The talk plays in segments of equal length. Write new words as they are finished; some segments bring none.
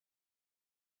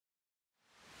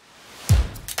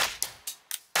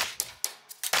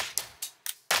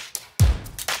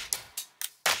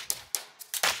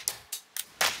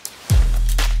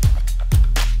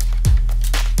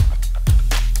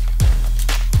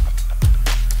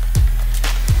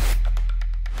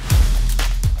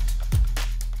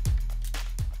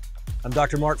I'm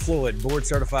Dr. Mark Floyd,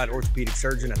 board-certified orthopedic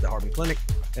surgeon at the Hardworking Clinic,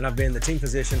 and I've been the team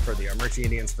physician for the Armuchee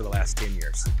Indians for the last 10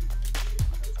 years.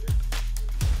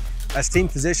 As team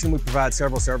physician, we provide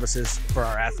several services for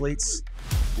our athletes.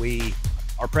 We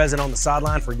are present on the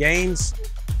sideline for games,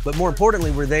 but more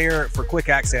importantly, we're there for quick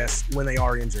access when they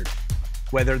are injured.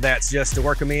 Whether that's just to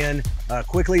work them in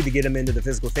quickly to get them into the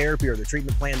physical therapy or the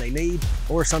treatment plan they need,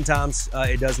 or sometimes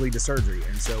it does lead to surgery.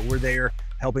 And so we're there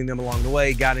helping them along the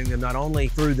way, guiding them not only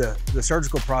through the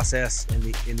surgical process and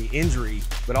the injury,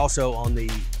 but also on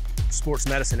the sports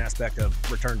medicine aspect of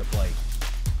return to play.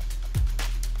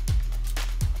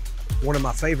 One of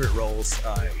my favorite roles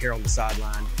here on the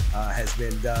sideline has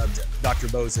been dubbed Dr.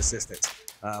 Bo's assistant.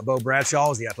 Bo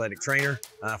Bradshaw is the athletic trainer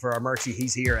for Armuchee.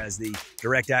 He's here as the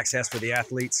direct access for the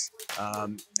athletes.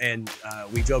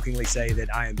 We jokingly say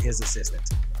that I am his assistant.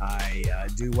 I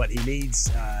do what he needs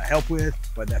help with,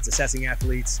 whether that's assessing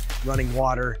athletes, running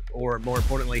water, or more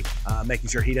importantly,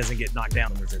 making sure he doesn't get knocked down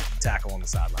when there's a tackle on the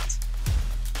sidelines.